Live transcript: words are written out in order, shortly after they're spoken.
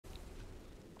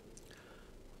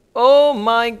Oh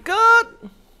my god!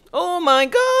 Oh my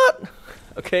god!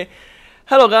 Okay.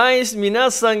 Hello guys,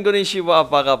 minasan konnichiwa,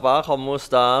 apa kabar,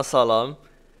 kamusta, salam,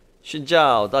 xin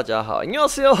chào, 大家好,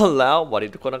 안녕하세요, hello,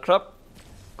 warahmatullahi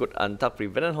good antak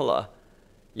prevent hola.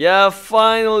 Yeah,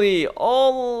 finally,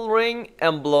 all ring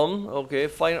emblem. Okay,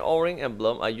 find all ring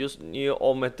emblem. I use new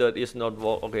all method is not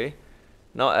work. Okay,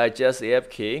 now I just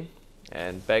AFK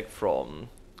and back from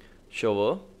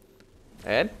shower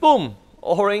and boom,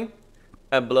 all ring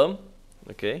emblem.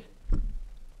 Okay,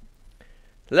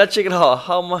 let's check it out.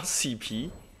 How much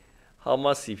CP I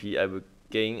will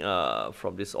gain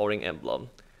from this all ring emblem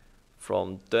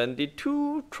from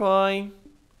 22 try.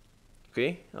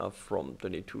 Okay, from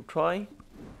 22 try.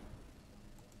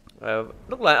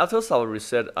 Look like after our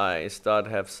reset, I start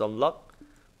have some luck.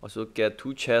 Also get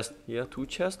 2 chests here, 2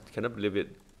 chests. Cannot believe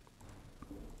it.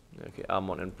 Okay,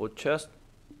 armor and both chest.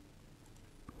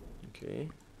 Okay,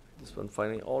 this one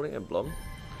finally all in emblem.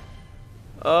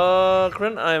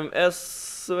 Current I'm at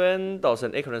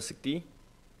 7,860.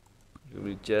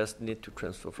 We just need to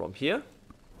transfer from here.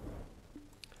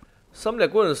 Some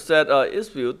like going said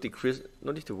it will decrease.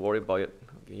 No need to worry about it.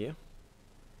 Okay, here.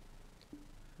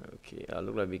 Okay,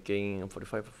 look like we gain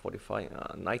 45,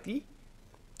 90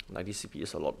 CP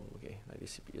is a lot. Okay, 90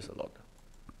 CP is a lot.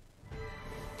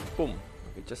 Boom.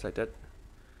 Okay, just like that.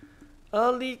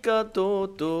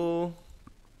 Arigato.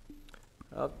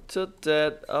 After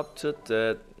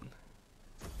that.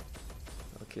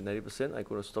 Okay, 90%. I'm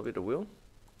gonna stop it the wheel.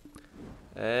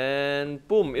 And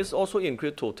boom, it's also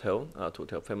increased total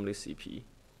family CP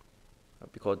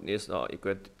because it's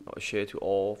equal share to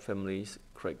all families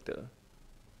character.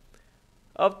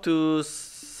 Up to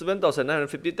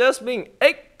 7,950. That means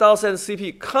 8,000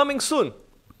 CP coming soon.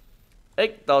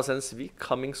 8,000 CP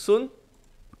coming soon.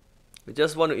 We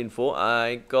just want to info.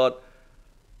 I got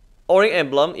orange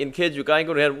emblem. In case you guys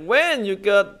go ahead when you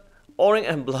got orange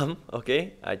emblem.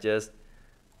 Okay, I just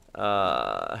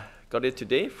got it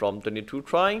today from 22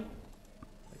 try.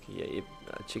 Okay, yeah,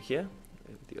 check here.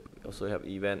 We also have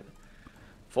event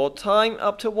for time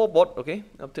after warbot. Okay,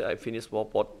 after I finish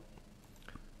warbot.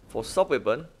 For sub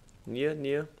weapon,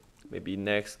 near, maybe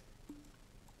next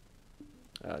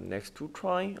 2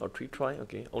 try or 3 try.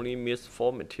 Okay, only miss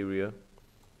 4 material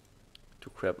to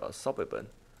grab a sub weapon.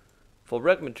 For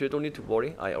rag material, don't need to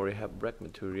worry. I already have rag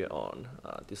material on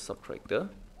this subtractor.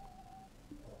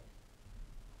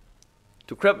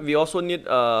 To grab, we also need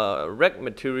rag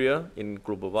material in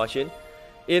global version.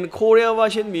 In Korea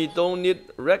version, we don't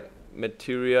need rag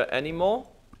material anymore.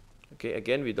 Okay,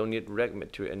 again, we don't need rag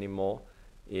material anymore.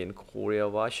 In Korea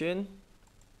version,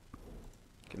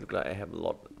 okay, look like I have a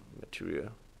lot of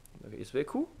material. Okay, it's very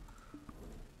cool.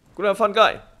 Good and fun,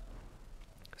 guy.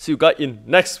 See you guys in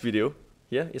next video.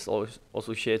 Yeah, it's always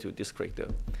also shared to this character.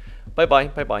 Bye bye.